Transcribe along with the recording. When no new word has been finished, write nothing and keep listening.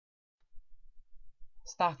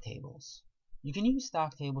Stock tables. You can use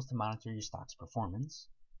stock tables to monitor your stock's performance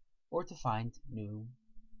or to find new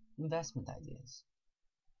investment ideas.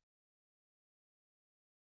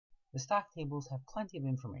 The stock tables have plenty of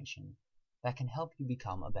information that can help you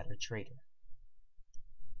become a better trader.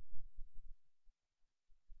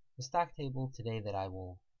 The stock table today that I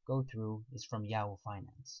will go through is from Yahoo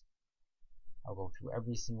Finance. I'll go through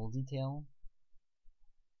every single detail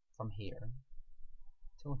from here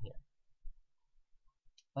till here.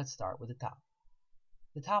 Let's start with the top.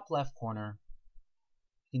 The top left corner,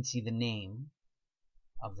 you can see the name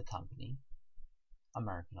of the company,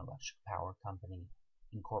 American Electric Power Company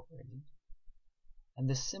Incorporated, and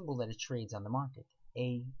the symbol that it trades on the market,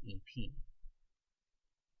 AEP,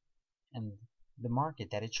 and the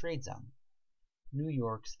market that it trades on, New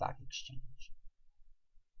York Stock Exchange.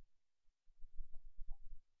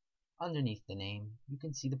 Underneath the name, you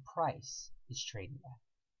can see the price it's trading at.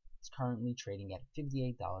 It's currently trading at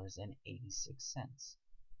 $58.86,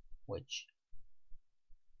 which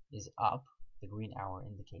is up. The green hour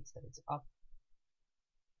indicates that it's up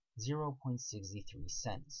 0.63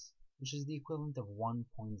 cents, which is the equivalent of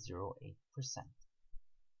 1.08%.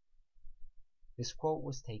 This quote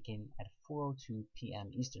was taken at 4:02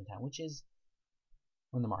 p.m. Eastern Time, which is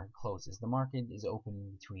when the market closes. The market is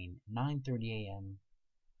open between 9:30 a.m.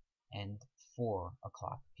 and 4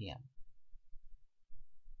 o'clock p.m.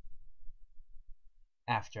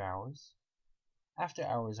 After hours. After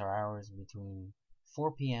hours are hours between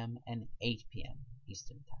 4 p.m. and 8 p.m.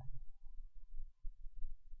 Eastern Time.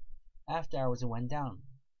 After hours it went down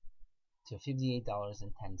to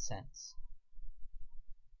 $58.10,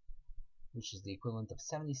 which is the equivalent of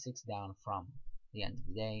 76 down from the end of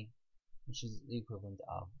the day, which is the equivalent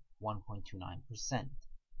of 1.29%.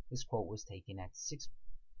 This quote was taken at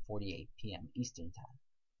 6:48 p.m. Eastern Time.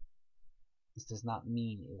 This does not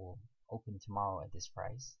mean it will open tomorrow at this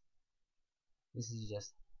price. This is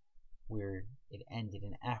just where it ended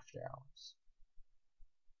in after hours.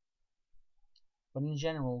 But in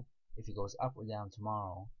general, if it goes up or down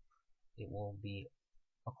tomorrow, it will be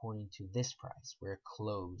according to this price, where it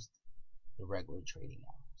closed the regular trading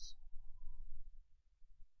hours.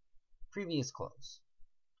 Previous close.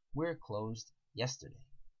 Where it closed yesterday,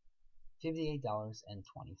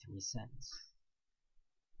 $58.23.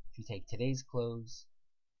 If you take today's close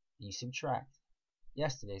and you subtract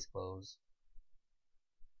yesterday's close,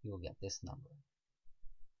 you will get this number.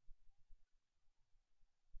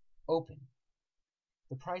 Open.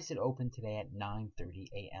 The price it opened today at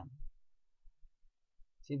 9:30 a.m.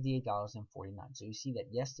 $58.49. So you see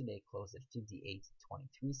that yesterday it closed at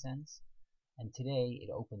 58.23 cents, and today it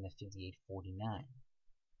opened at 58.49.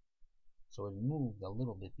 So it moved a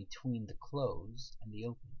little bit between the close and the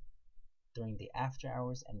open during the after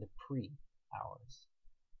hours and the pre-hours.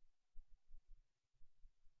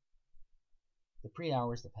 The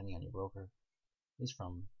pre-hours, depending on your broker, is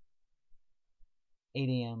from 8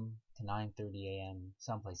 a.m. to 9:30 a.m.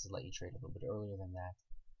 Some places let you trade a little bit earlier than that.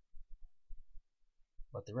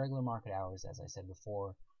 But the regular market hours, as I said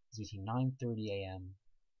before, is between 9:30 a.m.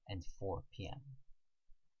 and 4 p.m.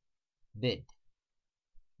 Bid.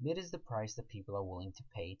 Bid is the price that people are willing to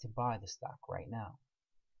pay to buy the stock right now.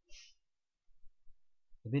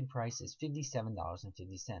 The bid price is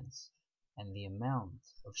 $57.50, and the amount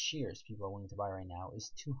of shares people are willing to buy right now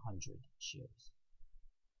is 200 shares.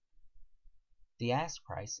 The ask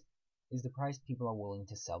price is the price people are willing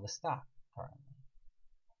to sell the stock currently,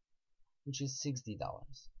 which is $60,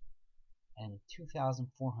 and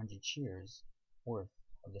 2,400 shares worth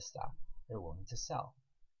of the stock they're willing to sell.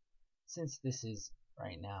 Since this is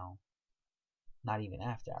right now not even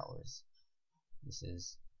after hours, this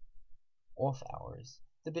is off hours,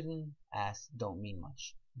 the bid and ask don't mean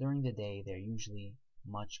much. During the day they're usually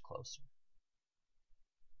much closer.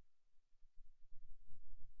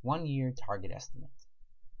 1 year target estimate,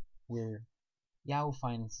 where Yahoo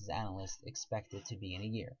Finance's analysts expect it to be in a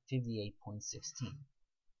year, 58.16.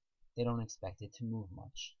 They don't expect it to move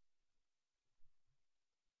much.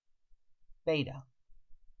 Beta.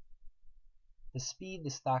 The speed the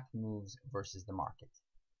stock moves versus the market.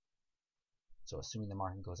 So assuming the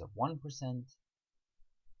market goes up 1%,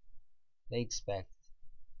 they expect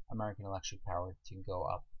American Electric Power to go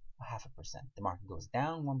up 0.5%. The market goes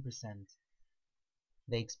down 1%,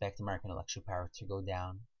 they expect American Electric Power to go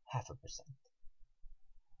down 0.5%.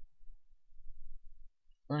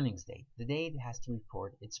 Earnings date. The date it has to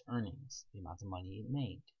report its earnings, the amount of money it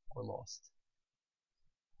made or lost.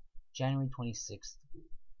 January 26th,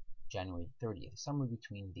 January 30th, somewhere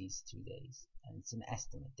between these 2 days, and it's an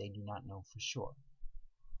estimate. They do not know for sure.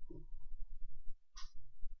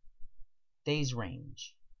 Days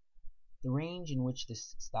range. the range in which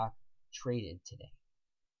this stock traded today.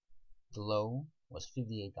 The low was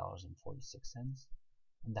 $58.46,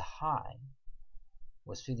 and the high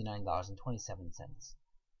was $59.27.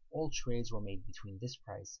 All trades were made between this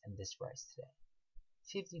price and this price today.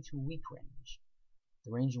 52-week range,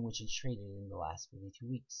 the range in which it traded in the last 52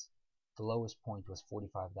 weeks. The lowest point was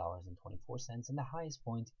 $45.24, and the highest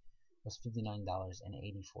point was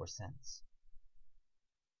 $59.84.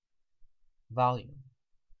 Volume,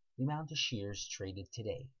 the amount of shares traded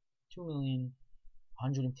today,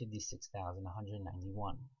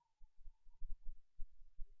 2,156,191.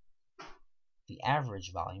 The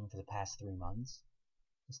average volume for the past 3 months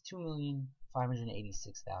is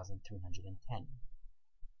 2,586,310.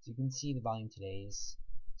 So you can see the volume today is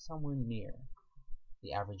somewhere near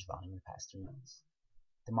the average volume in the past 3 months.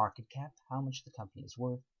 The market cap, how much the company is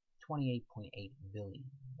worth, $28.8 billion.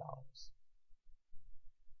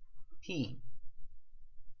 P.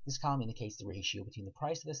 This column indicates the ratio between the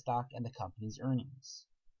price of the stock and the company's earnings.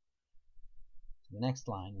 So the next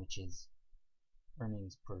line, which is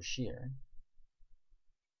earnings per share,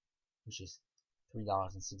 which is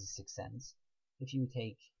 $3.66. If you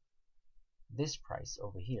take this price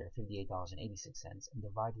over here, $58.86, and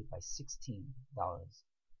divide it by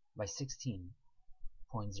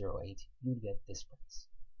 $16.08, you'd get this price.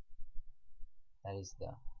 That is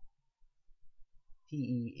the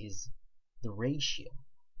PE is the ratio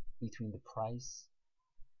between the price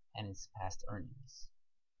and its past earnings.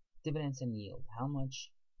 Dividends and yield. How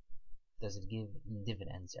much does it give in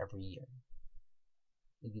dividends every year?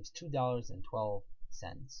 It gives $2.12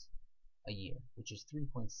 a year, which is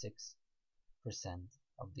 3.6%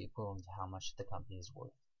 of the equivalent to how much the company is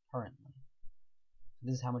worth currently.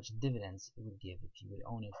 This is how much dividends it would give if you would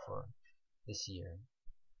own it for this year.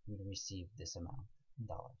 You would receive this amount in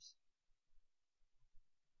dollars.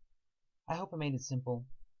 I hope I made it simple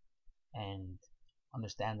and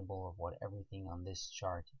understandable of what everything on this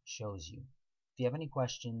chart shows you. If you have any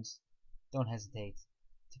questions, don't hesitate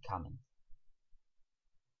to comment.